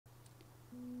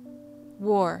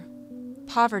war,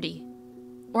 poverty,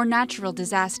 or natural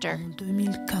disaster. En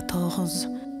 2014,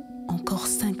 encore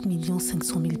 5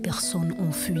 500 000 personnes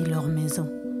ont fui leur maison,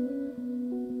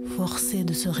 forcées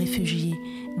de se réfugier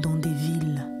dans des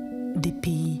villes, des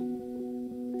pays,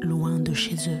 loin de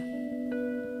chez eux.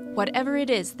 Whatever it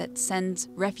is that sends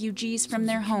refugees from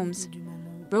their homes,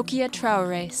 Rokia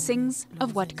Traoré sings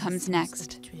of what comes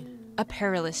next, a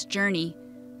perilous journey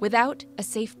without a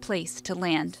safe place to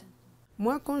land.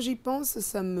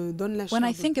 When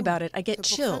I think about it, I get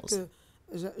chills.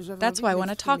 That's why I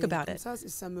want to talk about it.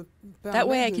 That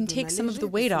way I can take some of the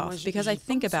weight off because I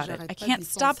think about it. I can't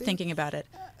stop thinking about it.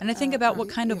 And I think about what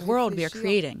kind of world we are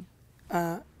creating.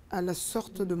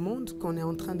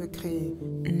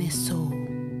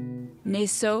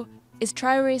 Neso is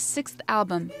Traoré's 6th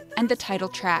album and the title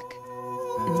track.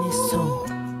 Neso.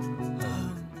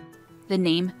 The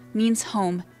name means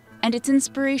home, and its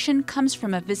inspiration comes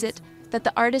from a visit that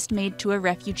the artist made to a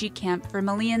refugee camp for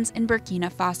Malians in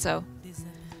Burkina Faso.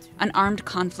 An armed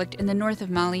conflict in the north of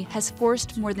Mali has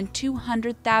forced more than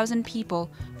 200,000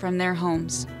 people from their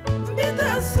homes.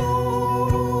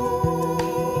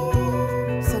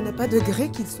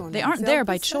 They aren't there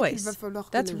by choice.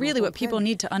 That's really what people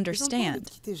need to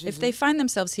understand. If they find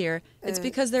themselves here, it's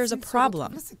because there's a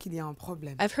problem.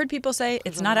 I've heard people say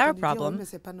it's not our problem,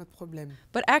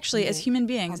 but actually, as human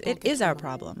beings, it is our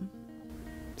problem.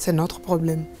 C'est notre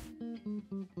problème.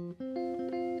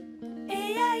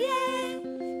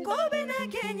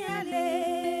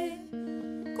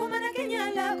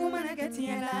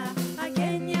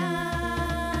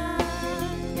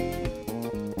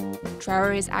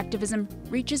 Traoré's activism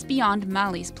reaches beyond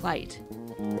Mali's plight.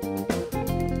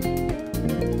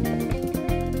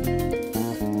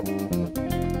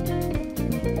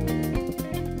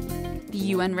 The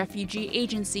UN Refugee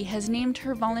Agency has named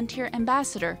her volunteer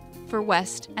ambassador for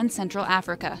West and Central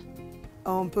Africa.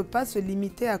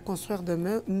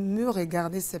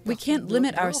 We can't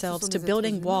limit ourselves to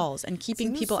building walls and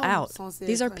keeping people out.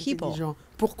 These are people.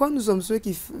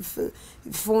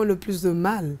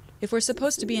 If we're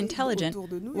supposed to be intelligent,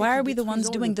 why are we the ones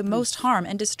doing the most harm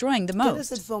and destroying the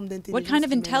most? What kind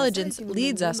of intelligence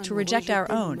leads us to reject our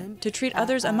own, to treat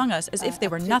others among us as if they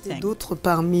were nothing?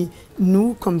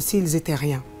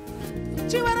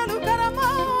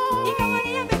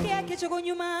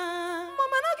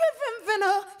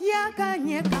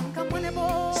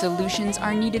 Solutions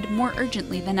are needed more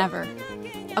urgently than ever.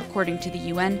 According to the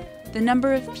UN, the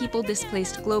number of people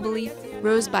displaced globally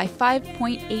rose by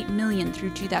 5.8 million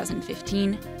through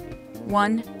 2015,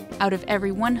 1 out of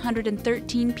every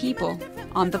 113 people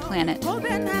on the planet.